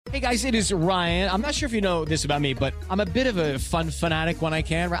Hey guys, it is Ryan. I'm not sure if you know this about me, but I'm a bit of a fun fanatic when I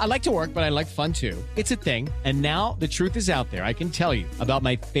can. I like to work, but I like fun too. It's a thing. And now the truth is out there. I can tell you about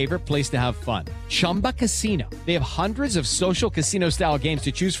my favorite place to have fun. Chumba Casino. They have hundreds of social casino style games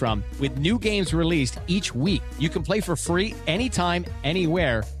to choose from with new games released each week. You can play for free anytime,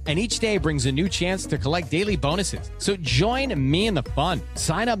 anywhere. And each day brings a new chance to collect daily bonuses. So join me in the fun.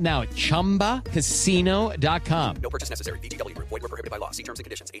 Sign up now at ChumbaCasino.com. No purchase necessary. VGW. Void were prohibited by law. See terms and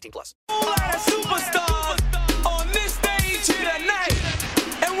conditions. 18+. Superstars on this stage here tonight.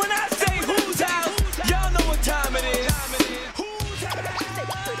 And when I say whose house, y'all know what time it is. Whose house?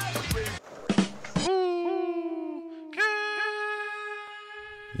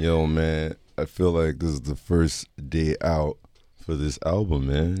 Yo, man, I feel like this is the first day out for this album,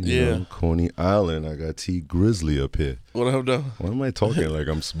 man. You know, Coney Island. I got Tee Grizzley up here. What up, though? Why am I talking like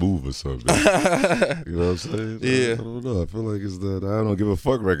I'm smooth or something? You know what I'm saying? Yeah. I don't know. I feel like it's that I don't give a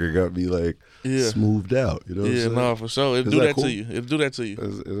fuck record got me like smoothed out. You know what I'm saying? No, for sure. It'll do that to you. It'll do that to you.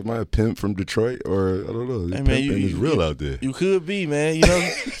 Am I a pimp from Detroit or I don't know? Hey, man, pimping is real out there. You could be, man. You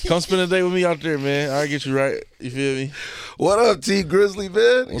know, come spend a day with me out there, man. I'll get you right. You feel me? What up, Tee Grizzley,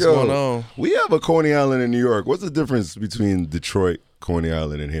 man? What's going on? We have a Coney Island in New York. What's the difference between Detroit, Coney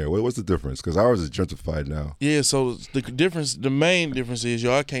Island, and here? What's the difference? Because ours is gentrified now. Yeah, so the main difference is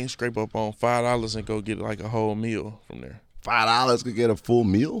y'all can't scrape up on $5 and go get like a whole meal from there. $5 could get a full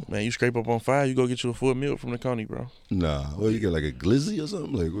meal? Man, you scrape up on $5, you go get you a full meal from the Coney, bro. Nah, well, you get like a glizzy or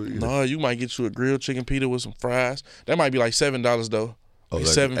something? Like, what No, you might get you a grilled chicken pita with some fries. That might be like $7 though. Oh, like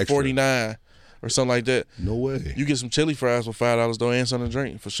like $7.49 or something like that. No way. You get some chili fries for $5 though and something to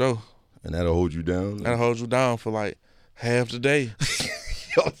drink for sure. And that'll hold you down? That'll hold you down for like half the day.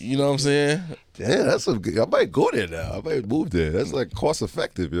 You know what I'm saying? Damn, I might go there now. I might move there. That's like cost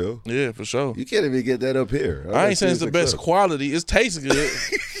effective, yo. Yeah, for sure. You can't even get that up here. I ain't saying it's the best quality. It tastes good.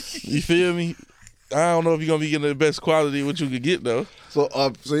 You feel me? I don't know if you're gonna be getting the best quality what you could get though. So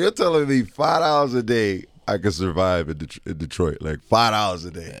you're telling me $5 a day I could survive in Detroit, like $5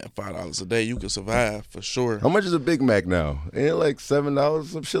 a day. Yeah, $5 a day you could survive for sure. How much is a Big Mac now? Ain't it like $7,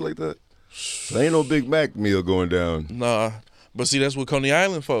 some shit like that? There ain't no Big Mac meal going down. Nah, but see that's what Coney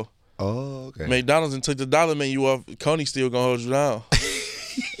Island for. Oh, okay. McDonald's and took the dollar menu off. Coney still gonna hold you down.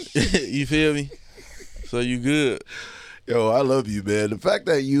 You feel me? So you good. Yo, I love you, man. The fact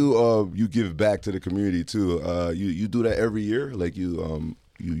that you give back to the community too. You do that every year, like you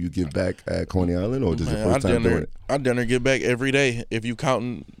give back at Coney Island, or just the first time doing it? I dinner give back every day. If you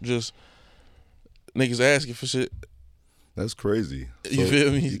counting just niggas asking for shit. That's crazy. You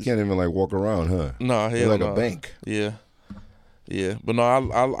feel me? You can't even like walk around, huh? No, hell You're like no. a bank. Yeah. But no,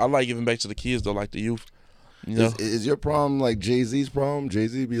 I like giving back to the kids though, like the youth. You know? Is your problem like Jay-Z's problem?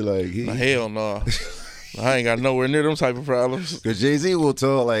 Jay-Z be like, hell no. I ain't got nowhere near them type of problems. Because Jay-Z will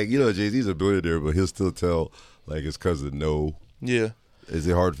tell, like, you know, Jay-Z's a billionaire, but he'll still tell like his cousin no. Yeah. Is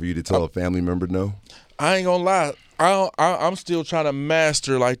it hard for you to tell a family member no? I ain't gonna lie. I'm still trying to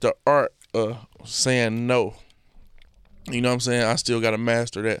master like the art of saying no. You know what I'm saying? I still gotta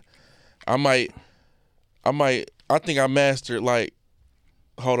master that. I think I mastered like,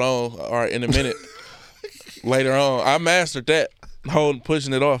 hold on, all right, in a minute. Later on, I mastered that,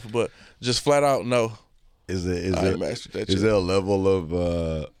 pushing it off, but just flat out no. Is there a level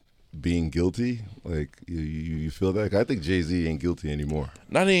of being guilty? Like you feel that? I think Jay-Z ain't guilty anymore.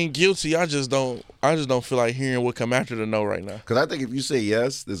 Not even guilty. I just don't feel like hearing what come after the no right now. Because I think if you say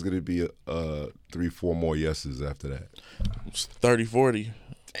yes, there's gonna be 3-4 more yeses after that. It's 30, 40.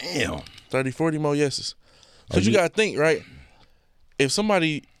 Damn. 30, 40 more yeses. Because you gotta think, right? If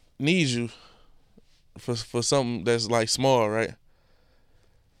somebody needs you for something that's like small, right?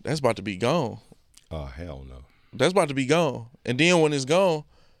 That's about to be gone. Oh, hell no. That's about to be gone. And then when it's gone,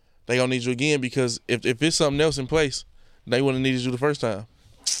 they gonna need you again, because if it's something else in place, they wouldn't have needed you the first time.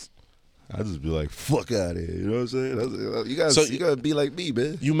 I just be like, fuck out of here. You know what I'm saying? You gotta be like me,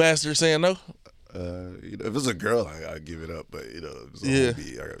 man. You master saying no? You know, if it's a girl, I give it up. But you know, if it's Yeah.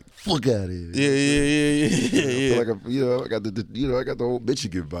 me, I gotta fuck out of here. Yeah. I feel like I got the whole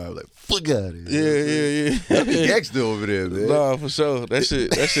Michigan vibe. Like fuck out of here. Yeah. I be gangster over there, man. No, for sure. That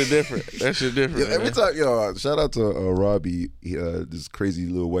shit different. That shit different. Every man. time, shout out to Robbie, this crazy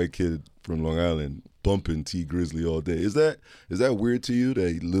little white kid from Long Island, bumping Tee Grizzley all day. Is that weird to you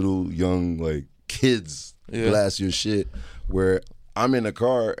that little young like kids blast your shit? Where I'm in the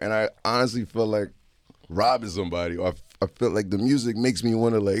car and I honestly feel like robbing somebody, or I feel like the music makes me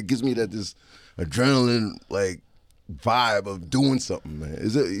want to, like, it gives me that this adrenaline like vibe of doing something, man.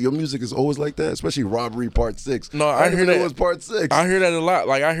 Is it your music is always like that, especially Robbery Part 6? No, I hear that it was Part 6. I hear that a lot.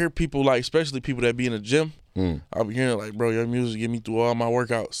 Like I hear people like, especially people that be in the gym. I'll be hearing like, bro, your music get me through all my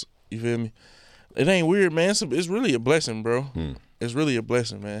workouts. You feel me? It ain't weird, man. It's really a blessing, bro. It's really a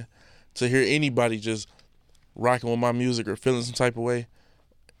blessing, man. To hear anybody just rocking with my music or feeling some type of way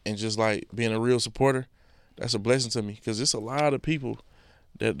and just like being a real supporter, that's a blessing to me because it's a lot of people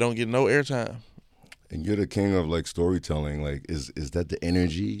that don't get no airtime. And you're the king of like storytelling. Like, is that the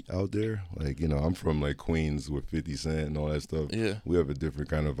energy out there? Like, you know, I'm from like Queens with 50 Cent and all that stuff. Yeah. We have a different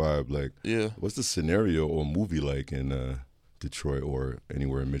kind of vibe. Like, Yeah. what's the scenario or movie like in Detroit or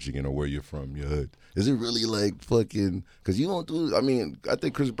anywhere in Michigan or where you're from, your hood? Is it really like fucking, because you don't do, I mean, I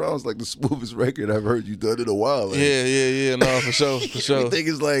think Chris Brown's like the smoothest record I've heard you done in a while. Like, Yeah, no, for sure, for sure. Everything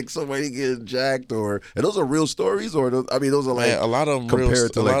is like somebody getting jacked and those are real stories or, those are like, Man, a lot of them compared real,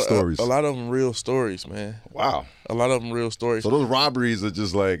 to like stories. A lot of them real stories, man. Wow. A lot of them real stories. So those robberies are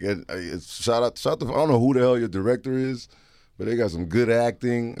just like, it's shout to, I don't know who the hell your director is, but they got some good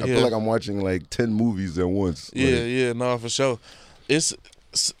acting. I feel like I'm watching like 10 movies at once. Yeah, no, for sure.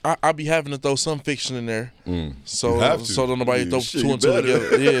 I be having to throw some fiction in there, so don't nobody throw two and two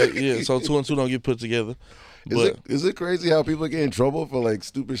together. Yeah. So 2 and 2 don't get put together. Is it crazy how people get in trouble for like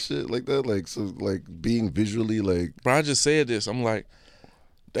stupid shit like that? Like being visually like. Bro, I just said this. I'm like,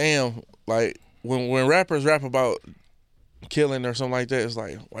 damn. Like when rappers rap about killing or something like that, it's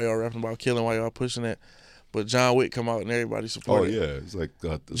like, why y'all rapping about killing? Why y'all pushing that? But John Wick come out and everybody support it. Oh yeah, it's like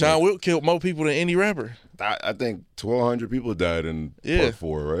John Wick killed more people than any rapper. I think 1,200 people died in Part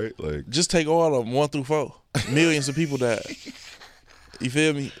 4, right? Like, just take all of them 1 through 4. Millions of people died. You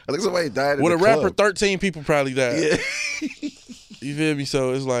feel me? I think somebody died. With a rapper, club. 13 people probably died. Yeah. You feel me?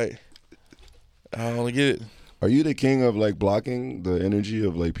 So it's like, I don't get it. Are you the king of like blocking the energy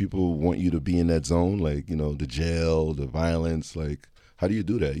of like people want you to be in that zone? Like, you know, the jail, the violence. Like, how do you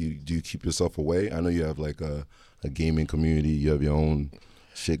do that? Do you keep yourself away? I know you have like a gaming community. You have your own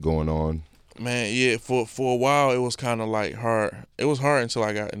shit going on. Man, yeah. For a while, it was kind of like hard. It was hard until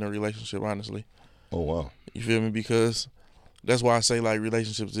I got in a relationship, honestly. Oh wow. You feel me? Because that's why I say like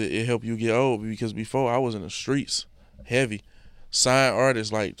relationships, it help you get old. Because before I was in the streets, heavy, signed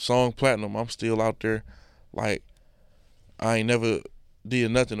artist, like song platinum. I'm still out there, like I ain't never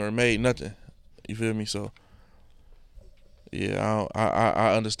did nothing or made nothing. You feel me? So yeah,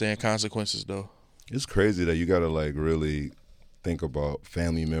 I understand consequences though. It's crazy that you gotta like really think about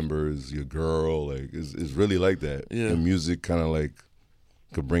family members, your girl. Like it's really like that. Yeah. The music kind of like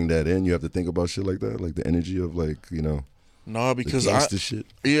could bring that in. You have to think about shit like that, like the energy of like, you know. No, because shit.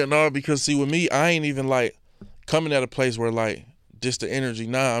 Yeah, no, because see with me, I ain't even like coming at a place where like this the energy.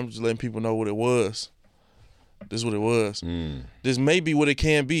 Nah, I'm just letting people know what it was. This is what it was. This may be what it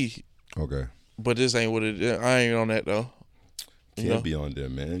can be. Okay. But this ain't what it is. I ain't on that though. Can't be on there,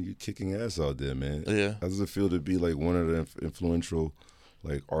 man. You kicking ass out there, man. Yeah. How does it feel to be like one of the influential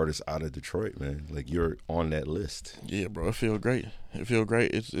like artists out of Detroit, man? Like you're on that list. Yeah, bro. It feel great. It feel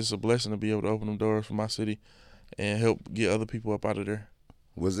great. It's a blessing to be able to open them doors for my city and help get other people up out of there.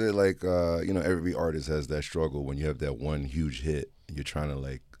 Was it like you know, every artist has that struggle when you have that one huge hit and you're trying to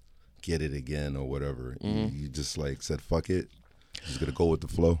like get it again or whatever. You just like said fuck it. Just gonna go with the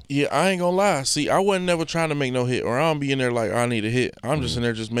flow. Yeah, I ain't gonna lie. See, I wasn't never trying to make no hit, or I don't be in there like I need a hit. I'm just in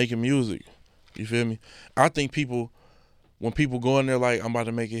there just making music. You feel me? I think when people go in there like I'm about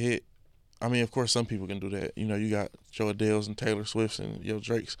to make a hit, I mean, of course, some people can do that. You know, you got Joe Adele's and Taylor Swift's and Yo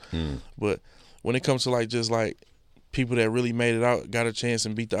Drake's. But when it comes to like just like people that really made it out, got a chance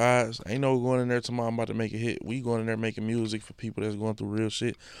and beat the odds, ain't no going in there tomorrow I'm about to make a hit. We going in there making music for people that's going through real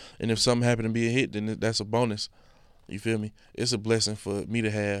shit. And if something happen to be a hit, then that's a bonus. You feel me? It's a blessing for me to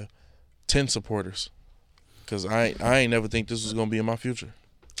have 10 supporters, cause I ain't never think this was gonna be in my future.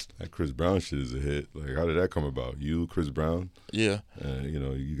 That Chris Brown shit is a hit. Like, how did that come about? You, Chris Brown? Yeah. You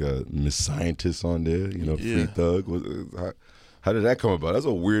know, you got Miss Scientist on there. You know, Free Thug. How did that come about? That's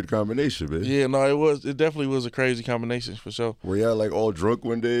a weird combination, man. Yeah, no, it definitely was a crazy combination for sure. Were y'all like all drunk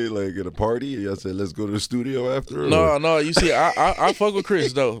one day, like at a party, and y'all said, "Let's go to the studio after"? No. You see, I fuck with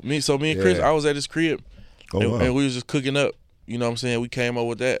Chris though. Me and Chris, I was at his crib. Wow. And we was just cooking up. You know what I'm saying? We came up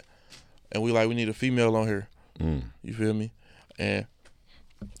with that. And we need a female on here. You feel me? And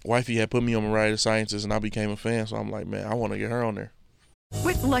wifey had put me on Mariah the Scientist, and I became a fan. So I'm like, man, I want to get her on there.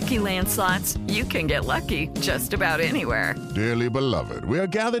 With Lucky Land Slots, you can get lucky just about anywhere. Dearly beloved, we are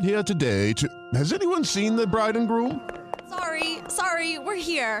gathered here today to... Has anyone seen the bride and groom? Sorry, we're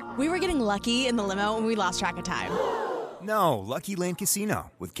here. We were getting lucky in the limo and we lost track of time. No, Lucky Land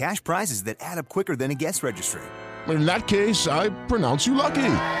Casino, with cash prizes that add up quicker than a guest registry. In that case, I pronounce you lucky.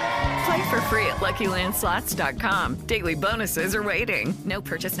 Play for free at LuckyLandSlots.com. Daily bonuses are waiting. No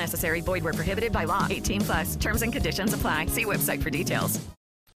purchase necessary. Void where prohibited by law. 18 plus. Terms and conditions apply. See website for details.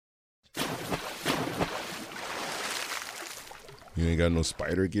 You ain't got no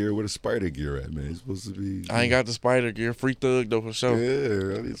spider gear? Where the spider gear at, man? It's supposed to be... I ain't got the spider gear. Free thug, though, for sure.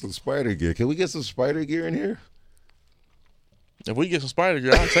 Yeah, I need some spider gear. Can we get some spider gear in here? If we get some spider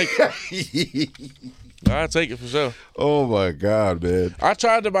gear, I'll take it. I'll take it for sure. Oh, my God, man. I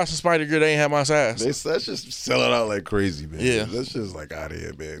tried to buy some spider gear. They ain't have my size. That's just selling out like crazy, man. Yeah. That's just like out of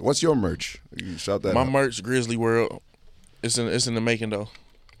here, man. What's your merch? You shout that My out. merch, Grizzly World. It's in the making, though.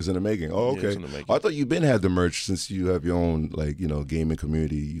 It's in the making. Oh, okay. Yeah, it's in the making. I thought you been had the merch since you have your own, like, gaming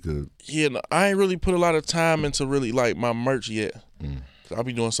community. You could. Yeah, no, I ain't really put a lot of time into really like my merch yet. I'll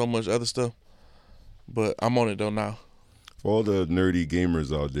be doing so much other stuff, but I'm on it though now. For all the nerdy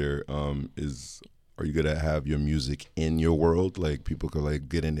gamers out there, are you gonna have your music in your world? Like people could like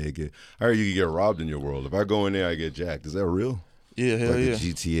get in there, I heard you could get robbed in your world. If I go in there, I get jacked. Is that real? Yeah, hell like yeah. A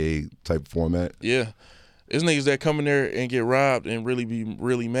GTA type format. Yeah. There's niggas that come in there and get robbed and really be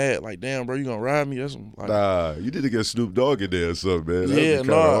really mad. Like, damn, bro, you gonna rob me? That's like, nah, you need to get Snoop Dogg in there or something, man. Yeah,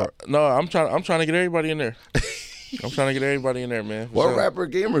 no, I'm trying to get everybody in there. I'm trying to get everybody in there, man. What rapper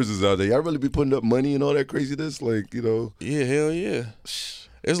gamers is out there? Y'all really be putting up money and all that craziness? Like, Yeah, hell yeah.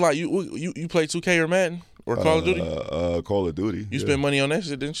 It's like you play 2K or Madden or Call of Duty? Call of Duty. You spent money on that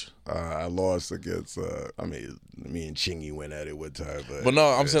shit, didn't you? I lost against, me and Chingy went at it one time. But no,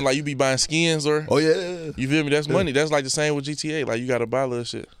 I'm saying like you be buying skins or. Oh, yeah. You feel me? That's money. That's like the same with GTA. Like you got to buy little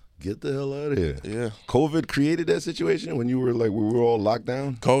shit. Get the hell out of here. Yeah. COVID created that situation when we were all locked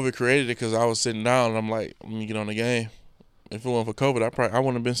down? COVID created it because I was sitting down and I'm like, let me get on the game. If it wasn't for COVID, I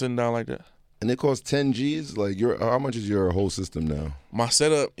wouldn't have been sitting down like that. And it costs 10 G's? Like, how much is your whole system now? My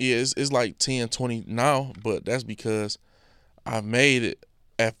setup, it's like 10, 20 now, but that's because I made it.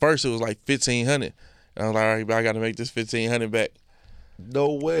 At first, it was like 1,500. And I was like, all right, I got to make this 1,500 back.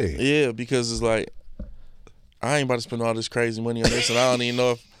 No way. Yeah, because it's like, I ain't about to spend all this crazy money on this, and I don't even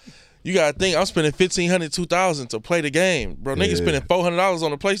know if. You got to think, I'm spending $1,500, $2,000 to play the game. Bro, niggas spending $400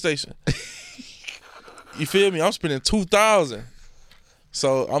 on the PlayStation. You feel me? I'm spending $2,000.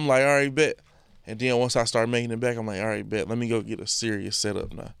 So I'm like, all right, bet. And then once I start making it back, I'm like, all right, bet. Let me go get a serious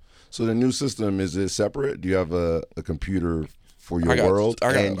setup now. So the new system, is it separate? Do you have a computer for your world?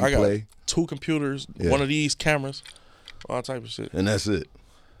 I got 2 computers, one of these cameras, all type of shit. And that's it?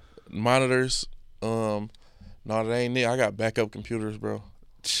 Monitors. No, that ain't it. I got backup computers, bro.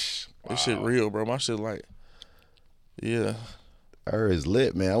 This shit real, bro. My shit like, yeah. I heard it's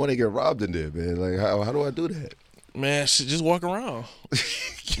lit, man. I want to get robbed in there, man. Like, how do I do that? Man, shit, just walk around.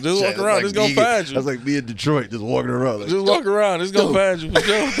 Just walk around. Like it's going to find you. That's like me in Detroit, just walking around. Like, just walk around. It's going to find you for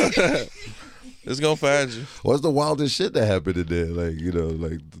sure. It's going to find you. What's the wildest shit that happened in there? Like,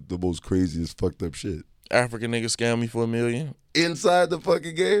 like the most craziest fucked up shit. African nigga scammed me for $1 million. Inside the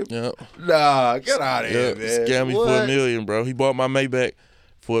fucking game? Yep. Nah, get out of here, man. Scammed me for $1 million, bro. He bought my Maybach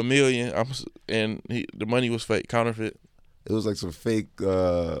for $1 million, and the money was fake, counterfeit. It was like some fake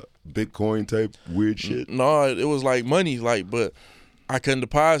Bitcoin type weird shit. No, it was like money, but I couldn't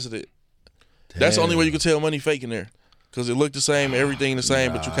deposit it. Damn. That's the only way you could tell money fake in there, because it looked the same, everything the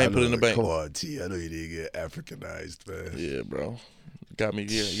same, but you can't put it in the bank. Come on, T. I know you didn't get Africanized, man. Yeah, bro. Got me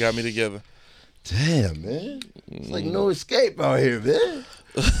together. Damn, man. It's like no escape out here, man.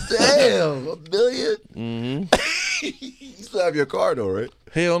 Damn, $1 million? Mm-hmm. You still have your car, though, right?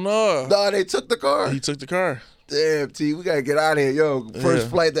 Hell no. Nah, they took the car. He took the car. Damn, T, we got to get out of here. Yo, first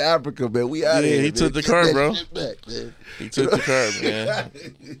flight to Africa, man. We out of here, he took the car, bro. Back, man. He took the car,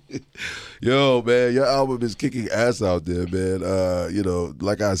 man. Yo, man, your album is kicking ass out there, man.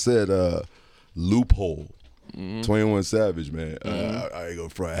 Like I said, Loophole. 21 Savage, man. I ain't gonna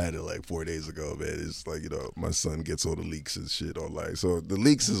front. I had it like 4 days ago, man. It's like, my son gets all the leaks and shit online. So the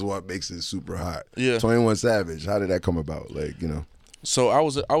leaks is what makes it super hot. Yeah. 21 Savage, how did that come about? Like, So I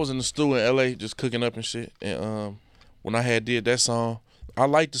was in the studio in LA just cooking up and shit. And when I had did that song, I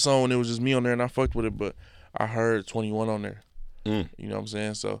liked the song when it was just me on there and I fucked with it, but I heard 21 on there. You know what I'm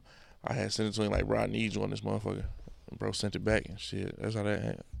saying? So I had sent it to him like, bro, I need you on this motherfucker. And bro sent it back and shit. That's how that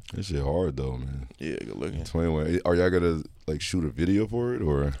happened. That shit hard though, man. Yeah, good looking. 21. Are y'all gonna like shoot a video for it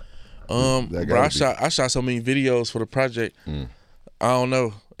or? Bro, I shot so many videos for the project. I don't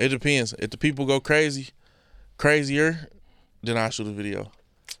know. It depends. If the people go crazier, then I shoot a video.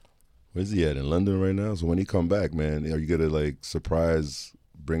 Where's he at? In London right now? So when he come back, man, are you gonna like surprise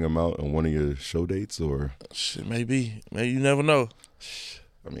bring him out on one of your show dates or? Shit, maybe. Maybe you never know.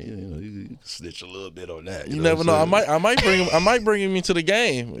 I mean, you can snitch a little bit on that. You never know. I might bring him. I might bring him into the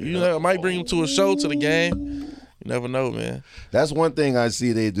game. I might bring him to a show, to the game. You never know, man. That's one thing I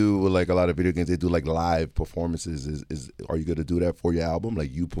see they do with like a lot of video games. They do like live performances. Are you gonna do that for your album?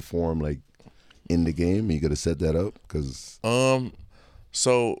 Like you perform like in the game? Are you gonna set that up? Cause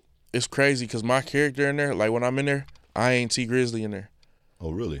so it's crazy because my character in there, like when I'm in there, I ain't Tee Grizzley in there.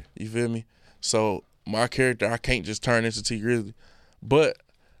 Oh really? You feel me? So my character, I can't just turn into Tee Grizzley, but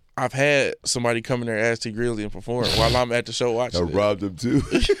I've had somebody come in there as Tee Grizzley and perform while I'm at the show watching. I robbed him too.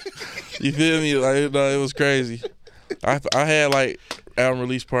 You feel me? Like, no, it was crazy. I had like album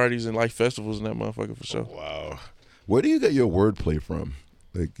release parties and like festivals in that motherfucker for sure. Wow. Where do you get your wordplay from?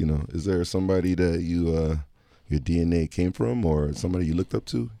 Like, you know, is there somebody that you your DNA came from, or somebody you looked up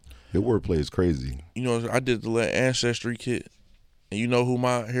to? Your wordplay is crazy. You know, I did the little ancestry kit, and you know who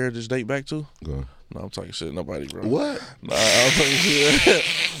my heritage date back to? Go. No, I'm talking shit. Nobody, bro. What? Nah, I'm talking shit.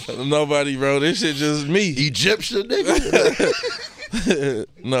 Nobody, bro. This shit just me. Egyptian nigga.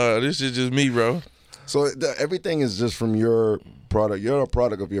 No, this shit just me, bro. So everything is just from your product. You're a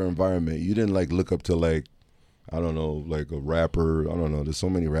product of your environment. You didn't like look up to like, I don't know, like a rapper. I don't know. There's so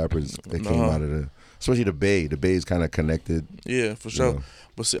many rappers that came out of the, especially the Bay. The Bay is kind of connected. Yeah, for sure. know.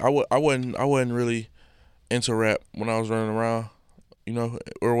 But see, I wasn't really into rap when I was running around, you know,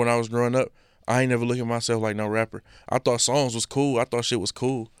 or when I was growing up. I ain't never look at myself like no rapper. I thought songs was cool. I thought shit was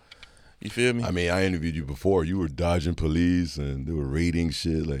cool. You feel me? I mean, I interviewed you before. You were dodging police and they were raiding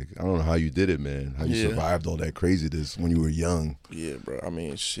shit. Like, I don't know how you did it, man. How you survived all that craziness when you were young. Yeah, bro. I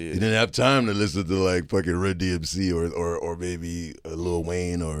mean, shit. You didn't have time to listen to like fucking Red DMC or maybe Lil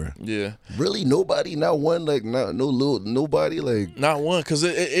Wayne or really nobody, not one, like nobody, like not one, cause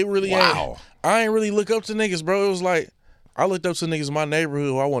it really ain't. I ain't really look up to niggas, bro. It was like I looked up to niggas in my neighborhood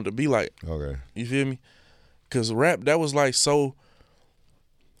who I wanted to be like. Okay, you feel me? Cause rap, that was like so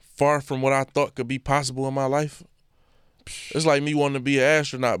far from what I thought could be possible in my life. It's like me wanting to be an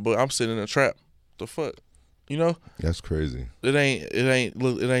astronaut, but I'm sitting in a trap. The fuck, you know? That's crazy. It ain't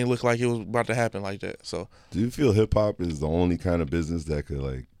look like it was about to happen like that. So, do you feel hip hop is the only kind of business that could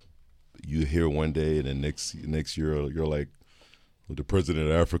like you hear one day and then next year you're like with the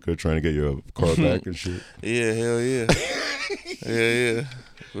president of Africa trying to get your car back and shit? Yeah, hell yeah. yeah.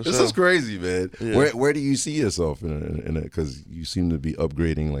 This is crazy, man. Yeah. Where do you see yourself in it? Because you seem to be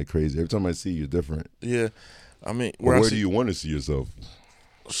upgrading like crazy. Every time I see you, different. Yeah, I mean, where do you want to see yourself?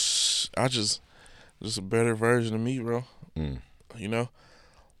 I just a better version of me, bro. You know,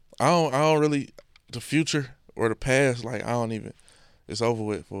 I don't really the future or the past. Like I don't even. It's over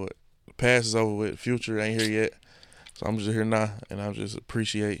with for it. The past is over with. Future ain't here yet. So I'm just here now, and I just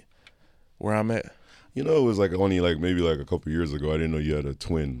appreciate where I'm at. You know, it was like only like maybe like a couple years ago. I didn't know you had a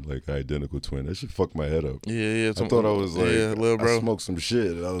twin, like an identical twin. That shit fucked my head up. Yeah. I thought I was like, little bro. I smoked some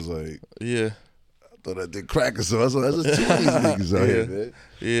shit, and I was like, yeah. I thought I did crack or something. I was like, that's just two of these niggas out here, man.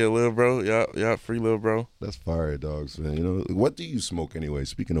 Yeah, little bro. Yeah, free little bro. That's fire, dogs, man. You know, what do you smoke anyway?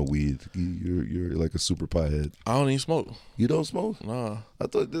 Speaking of weed, you're like a super pothead. I don't even smoke. You don't smoke? Nah. I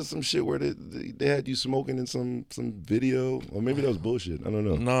thought there's some shit where they had you smoking in some video, or maybe that was bullshit. I don't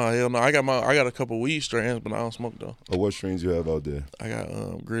know. Nah, hell no. I got a couple weed strains, but I don't smoke though. Oh, what strains you have out there? I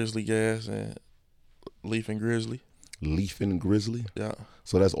got Grizzly Gas and Leaf and Grizzly. Leaf and Grizzly? Yeah.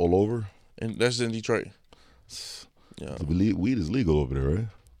 So that's all over? And that's in Detroit. Yeah. Weed is legal over there, right?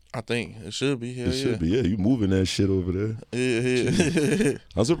 I think it should be. Hell it should be. Yeah, you moving that shit over there. Yeah.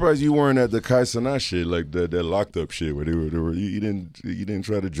 I'm surprised you weren't at the Kai Cenat shit, like that locked up shit where they were. You didn't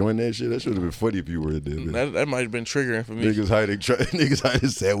try to join that shit. That should have been funny if you were there. Man. That might have been triggering for me. Niggas hiding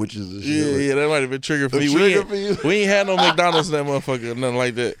sandwiches and shit. Yeah, that might have been triggering for me. We ain't had no McDonald's in that motherfucker, nothing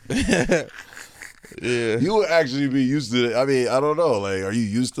like that. Yeah, you would actually be used to it. I mean, I don't know. Like, are you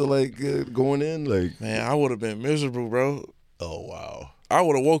used to like going in? Like, man, I would have been miserable, bro. Oh wow, I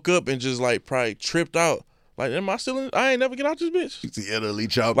would have woke up and just like probably tripped out. Like, am I still in? I ain't never get out this bitch. You see Italy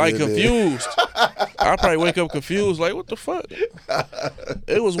chopping. Like confused. I probably wake up confused. Like, what the fuck?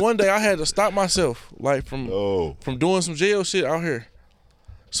 It was one day I had to stop myself, like from doing some jail shit out here.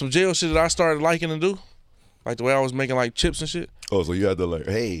 Some jail shit that I started liking to do. Like the way I was making like chips and shit. Oh, so you had to like,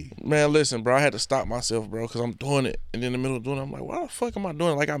 hey. Man, listen, bro, I had to stop myself, bro, because I'm doing it. And in the middle of doing it, I'm like, why the fuck am I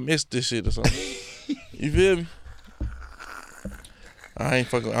doing it? Like I missed this shit or something. You feel me? I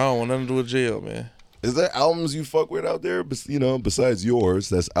don't want nothing to do with jail, man. Is there albums you fuck with out there, you know, besides yours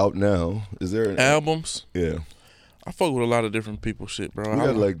that's out now? Is there albums? Yeah. I fuck with a lot of different people shit, bro. We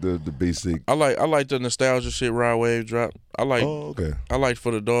got like the basic. I like the nostalgia shit Rod Wave dropped. I like I like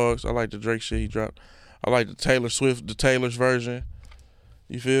For the Dogs. I like the Drake shit he dropped. I like the Taylor Swift, the Taylor's version.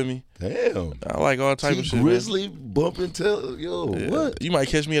 You feel me? Damn. I like all type of shit. Tee Grizzley bumping Taylor. Yo, what? You might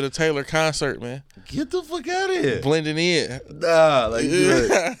catch me at a Taylor concert, man. Get the fuck out of here. Blending in. Nah, like,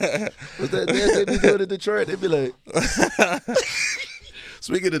 what's that dance they be doing in Detroit? They be like,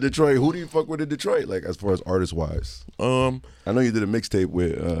 speaking of Detroit, who do you fuck with in Detroit? Like, as far as artist wise, I know you did a mixtape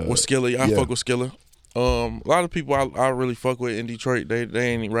with Skilla. I fuck with Skilla. A lot of people I really fuck with in Detroit. They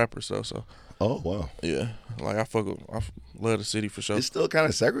ain't rappers though. So. Oh wow. Yeah, like I love the city for sure. It's still kind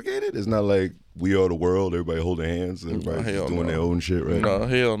of segregated. It's not like we are the world. Everybody holding hands. Everybody just doing their own shit, right? No,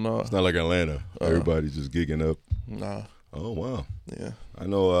 hell no. It's not like Atlanta. Everybody's just gigging up. Nah. Oh wow. Yeah. I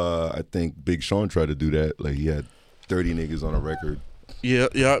know. I think Big Sean tried to do that. Like he had 30 niggas on a record. Yeah.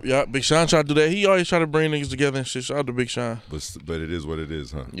 Big Sean tried to do that. He always try to bring niggas together and shit. Shout out to Big Sean. But it is what it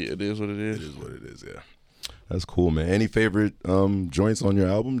is, huh? Yeah, it is what it is. It is what it is. Yeah. That's cool, man. Any favorite joints on your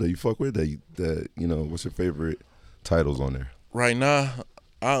album that you fuck with? That you know, what's your favorite titles on there? Right now,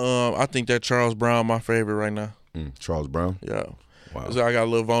 I think that Charles Brown my favorite right now. Charles Brown. Yeah. Wow. So I got a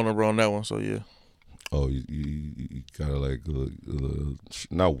little vulnerable on that one. So yeah. Oh, you gotta like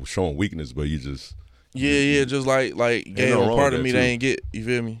not showing weakness, but you just just like gave a part of me they ain't get. You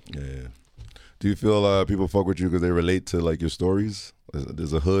feel me? Yeah. Do you feel people fuck with you because they relate to like your stories?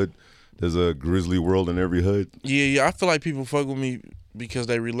 There's a hood. There's a Grizzly world in every hood. Yeah. I feel like people fuck with me because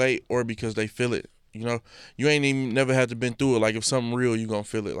they relate or because they feel it. You know, you ain't even never had to been through it. Like if something real, you gonna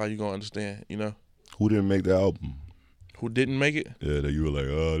feel it. Like you gonna understand. You know. Who didn't make the album? Who didn't make it? Yeah, that you were like,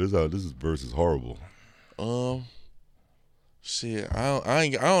 oh, this verse is horrible. Shit, I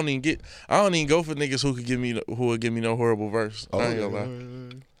don't even go for niggas who would give me no horrible verse. I ain't gonna lie.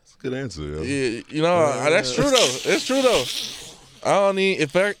 That's a good answer. Yo. Yeah, you know that's true though. It's true though. I don't need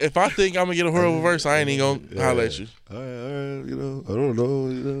if I think I'm gonna get a horrible verse, I ain't even gonna holler at you. All right, you know, I don't know,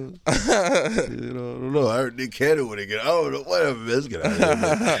 I don't know. I heard Nick Cannon when they get. I don't know, whatever. Man. Let's get out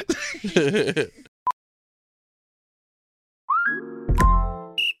of here.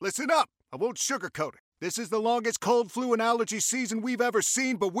 Listen up. I won't sugarcoat it. This is the longest cold, flu, and allergy season we've ever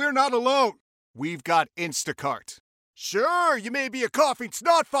seen, but we're not alone. We've got Instacart. Sure, you may be a coughing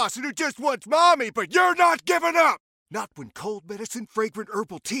snot faucet who just wants mommy, but you're not giving up. Not when cold medicine, fragrant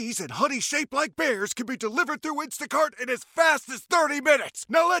herbal teas, and honey shaped like bears can be delivered through Instacart in as fast as 30 minutes.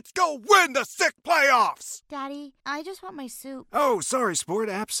 Now let's go win the sick playoffs. Daddy, I just want my soup. Oh, sorry, Sport.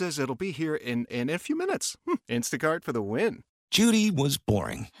 App says it'll be here in a few minutes. Instacart for the win. Judy was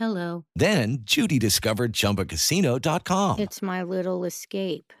boring. Hello. Then Judy discovered ChumbaCasino.com. It's my little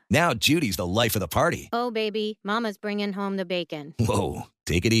escape. Now Judy's the life of the party. Oh, baby, mama's bringing home the bacon. Whoa,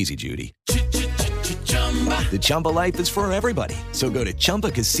 take it easy, Judy. The Chumba life is for everybody. So go to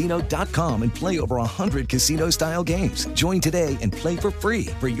ChumbaCasino.com and play over 100 casino-style games. Join today and play for free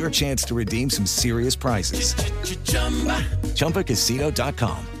for your chance to redeem some serious prizes.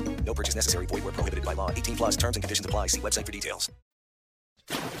 ChumbaCasino.com. No purchase necessary. Void where prohibited by law. 18 plus terms and conditions apply. See website for details.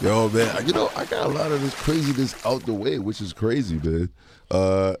 Yo, man, you know, I got a lot of this craziness out the way, which is crazy, man.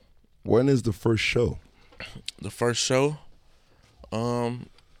 When is the first show? The first show? I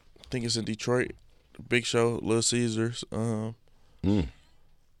think it's in Detroit. Big show, Little Caesars. I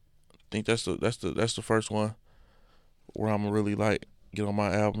think that's the first one where I'm gonna really like get on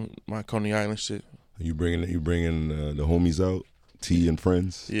my album, my Coney Island shit. You bringing the homies out, T and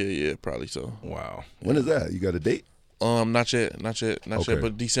friends? Yeah, probably so. Wow. When is that? You got a date? Not yet,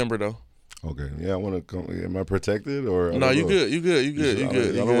 but December though. Okay. Yeah, I want to come. Am I protected or? No, you good. You good.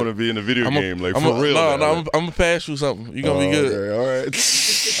 I don't want to be in a video game for real. No, I'm gonna pass you something. You gonna be good. Okay, all right.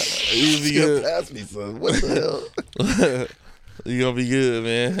 You gonna be good. Pass me son. What the hell? You gonna be good,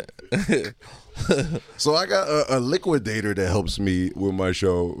 man. So I got a liquidator that helps me with my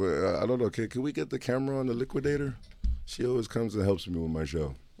show. I don't know. Can we get the camera on the liquidator? She always comes and helps me with my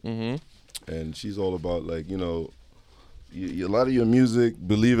show. Mm-hmm. And she's all about like, you know, a lot of your music,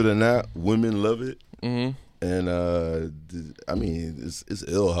 believe it or not, women love it. Mm-hmm. And I mean, it's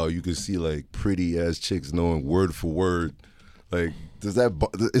ill how you can see like pretty ass chicks knowing word for word. Like, is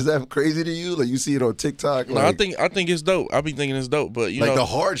that crazy to you? Like, you see it on TikTok? No, I think it's dope. I be thinking it's dope, but you like know, the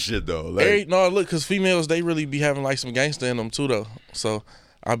hard shit though. Like, look, because females they really be having like some gangster in them too though. So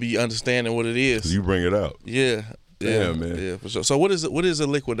I be understanding what it is. You bring it out. Yeah. Yeah, man. Yeah, for sure. So what is a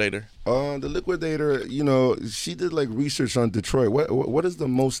liquidator? The liquidator, you know, she did like research on Detroit. What is the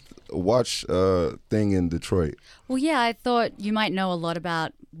most watched thing in Detroit? Well, yeah, I thought you might know a lot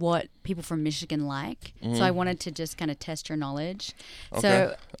about what people from Michigan like. Mm-hmm. So I wanted to just kind of test your knowledge. Okay.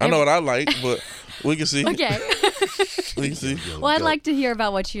 So I know what I like, but we can see. Okay. We can see. Well, I'd like to hear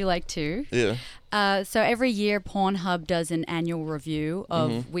about what you like too. Yeah. So every year, Pornhub does an annual review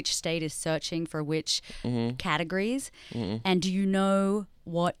of which state is searching for which categories. Mm-hmm. And do you know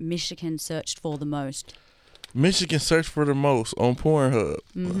what Michigan searched for the most. Michigan searched for the most on Pornhub.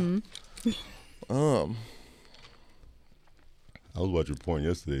 Mm-hmm. I was watching porn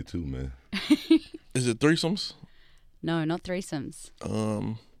yesterday too, man. Is it threesomes? No, not threesomes.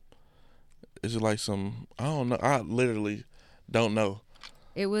 Is it like some? I don't know. I literally don't know.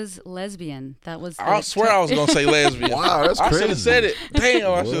 It was lesbian. That was. I swear I was gonna say lesbian. Wow, that's crazy. I should have said it.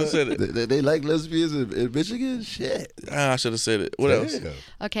 Damn, I should have said it. They like lesbians in Michigan? Shit. I should have said it. What else?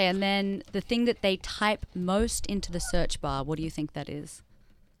 Okay, and then the thing that they type most into the search bar, what do you think that is?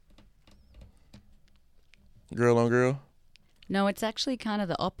 Girl on girl? No, it's actually kind of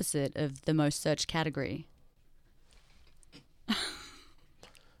the opposite of the most searched category.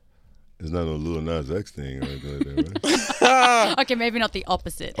 It's not a Lil Nas X thing or anything like that, right? Okay, maybe not the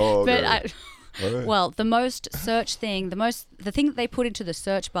opposite. Oh, okay. But All right. well, the most search thing, the thing that they put into the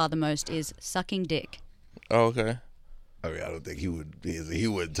search bar the most is sucking dick. Oh, okay. I mean, I don't think he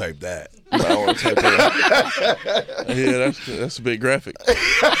wouldn't type that. No, I won't type that. Yeah, that's a bit graphic.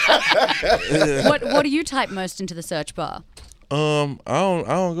 Yeah. What do you type most into the search bar? I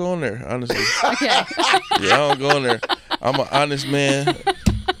don't go on there, honestly. Okay. Yeah, I don't go on there. I'm an honest man.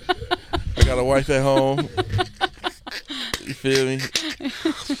 I got a wife at home. You feel me?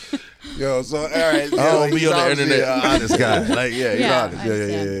 Yo, so all right. I don't be on the internet. Honest guy, like he's Yeah, honest.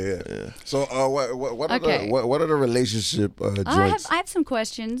 Yeah. So, what are the relationship joints? I have some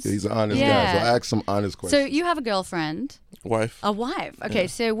questions. He's an honest guy, so ask some honest questions. So you have a girlfriend. Wife. A wife. Okay,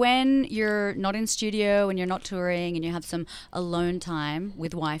 so when you're not in studio and you're not touring and you have some alone time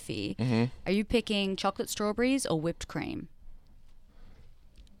with wifey, are you picking chocolate strawberries or whipped cream?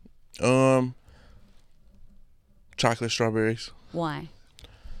 Chocolate strawberries. Why?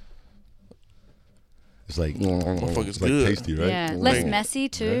 It's like Motherfuckers like good. tasty, right? Yeah, less messy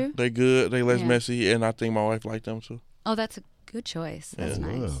too. They good. They less Yeah. messy, and I think my wife liked them too. Oh, that's a good choice. That's Yeah.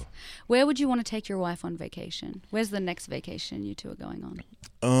 nice. Wow. Where would you want to take your wife on vacation? Where's the next vacation you two are going on?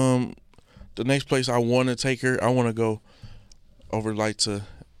 The next place I want to take her, I want to go over like to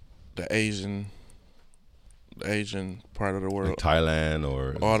the Asian part of the world, Like Thailand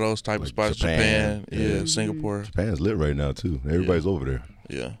or all those type of spots. Japan, yeah, Singapore. Japan's lit right now too. Everybody's over there.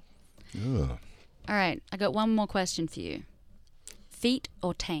 Yeah. Yeah. All right, I got one more question for you. Feet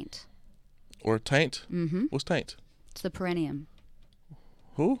or taint? Or taint? Mm-hmm. What's taint? It's the perineum.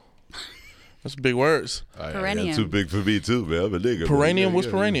 Who? That's big words. Perineum. Yeah, too big for me too, man. I'm a nigga. Perineum? Man. What's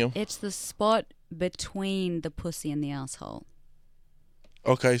perineum? It's the spot between the pussy and the asshole.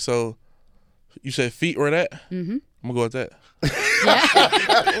 Okay, so you said feet or that? Mm-hmm. I'm gonna go with that.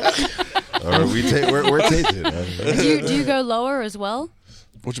 All right, we're tainted. Do you go lower as well?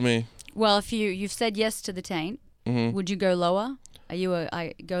 What you mean? Well, if you've said yes to the taint, would you go lower? Are you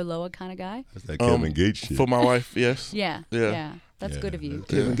a go lower kind of guy? That's that Kevin Gates shit. For my wife, yes. Yeah. That's good of you.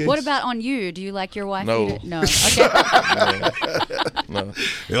 Kevin Gates. What about on you? Do you like your wife? No. No. Okay. No.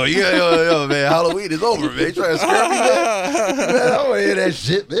 Yo, man, Halloween is over, man. You trying to scare me, man? Man, I don't want to hear that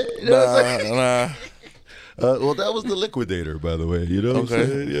shit, man. You know what I'm saying? Nah. Well, that was the Liquidator, by the way. You know what I'm Okay.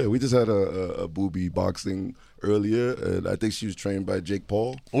 saying? Yeah, we just had a booby boxing earlier, and I think she was trained by Jake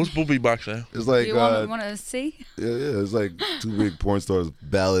Paul. What's booby boxing? It's like You want to see? yeah, it's like two big porn stars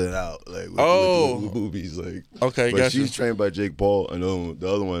battling it out, like with boobies, like. Okay, But gotcha. she's trained by Jake Paul, and then the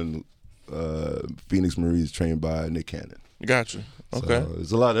other one, Phoenix Marie, is trained by Nick Cannon. Gotcha. Okay. So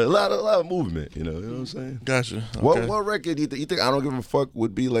it's a lot of movement. You know what I'm saying? Gotcha. Okay. What record do you think I Don't Give a Fuck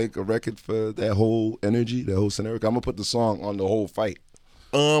would be like a record for that whole energy, that whole scenario? I'm gonna put the song on the whole fight.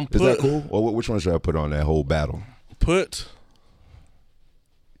 Is that cool? Or which one should I put on that whole battle? Put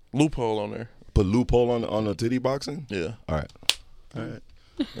Loophole on there. Put Loophole on the titty boxing? Yeah. All right.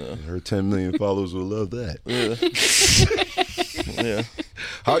 Her 10 million followers will love that. Yeah. Yeah.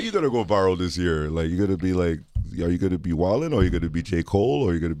 How are you gonna go viral this year? Like, you gonna be like, are you gonna be wildin', or are you gonna be J. Cole,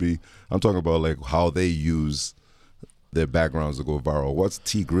 or are you gonna be? I'm talking about like how they use their backgrounds to go viral. What's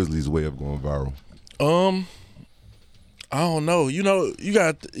Tee Grizzley's way of going viral? I don't know. You know, you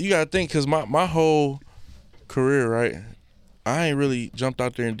got to think, because my whole career, right? I ain't really jumped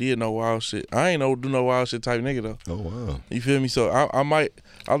out there and did no wild shit. I ain't do no wild shit type nigga though. Oh wow. You feel me? So I like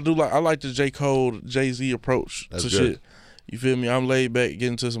the J. Cole, Jay-Z approach That's to good. shit. You feel me? I'm laid back,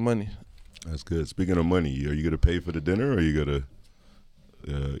 getting to some money. That's good. Speaking of money, are you gonna pay for the dinner, or are you gonna,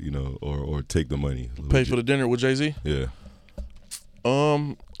 or take the money? Pay for the dinner with Jay-Z? Yeah.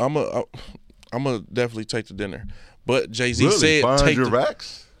 I'm gonna definitely take the dinner, but Jay-Z Really? said 500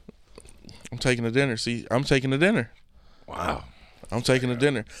 racks? I'm taking the dinner. See, I'm taking the dinner. Wow. I'm taking the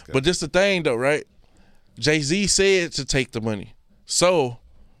dinner. But this the thing though, right? Jay-Z said to take the money, so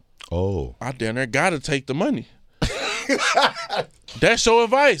I damn near gotta take the money. That's your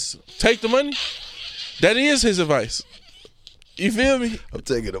advice. Take the money. That is his advice. You feel me? I'm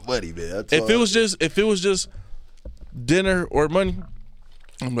taking the money, man. If it was just dinner or money,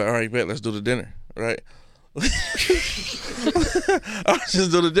 I'm like, all right, bet, let's do the dinner, right? I'll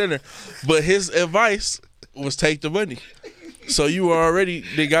just do the dinner. But his advice was take the money. So you already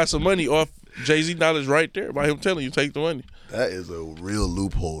they got some money off Jay-Z knowledge right there by him telling you take the money. That is a real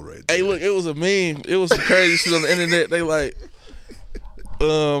loophole right there. Hey, look, it was a meme. It was some crazy shit on the internet. They like,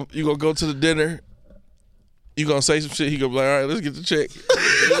 you gonna go to the dinner, you gonna say some shit, he gonna be like, all right, let's get the check.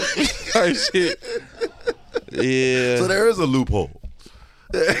 Type shit. Yeah. So there is a loophole.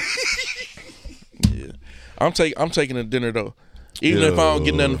 Yeah. I'm taking a dinner though. Even if I don't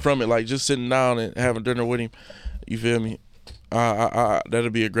get nothing from it, like just sitting down and having dinner with him, you feel me? That'll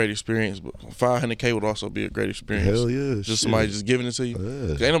be a great experience. But $500K would also be a great experience. Hell yeah. Just somebody just giving it to you.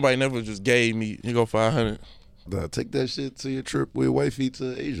 Yeah. Ain't nobody never just gave me, you go $500. Nah, take that shit to your trip with wifey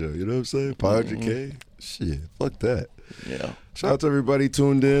to Asia. You know what I'm saying? $500K. Shit, fuck that. Yeah. Shout out to everybody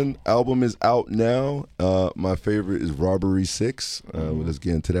tuned in. Album is out now. My favorite is Robbery 6. Let's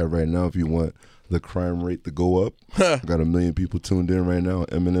get into that right now if you want the crime rate to go up. Got 1 million people tuned in right now on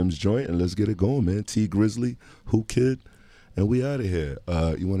Eminem's joint, and let's get it going, man. Tee Grizzley, Who Kid, and we out of here.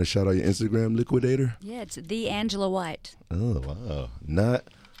 You want to shout out your Instagram, Liquidator? Yeah, it's the Angela White. Oh, wow. Not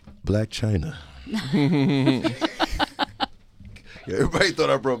Black China. Yeah, everybody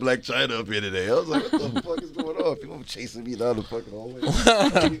thought I brought Black China up here today. I was like, what the fuck is going on? People chasing me down the fucking hallway.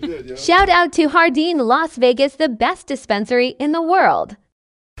 Good, yo. Shout out to Hardin Las Vegas, the best dispensary in the world.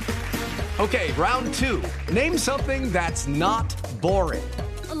 Okay, round 2. Name something that's not boring.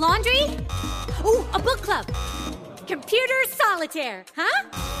 A laundry? Ooh, a book club. Computer solitaire, huh?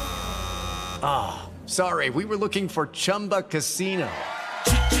 Ah, oh, sorry, we were looking for Chumba Casino.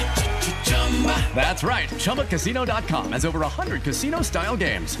 That's right. ChumbaCasino.com has over 100 casino-style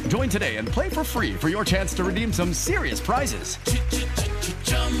games. Join today and play for free for your chance to redeem some serious prizes.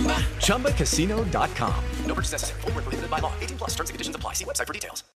 ChumbaCasino.com. No purchase necessary. Void where prohibited by law. 18+ terms and conditions apply. See website for details.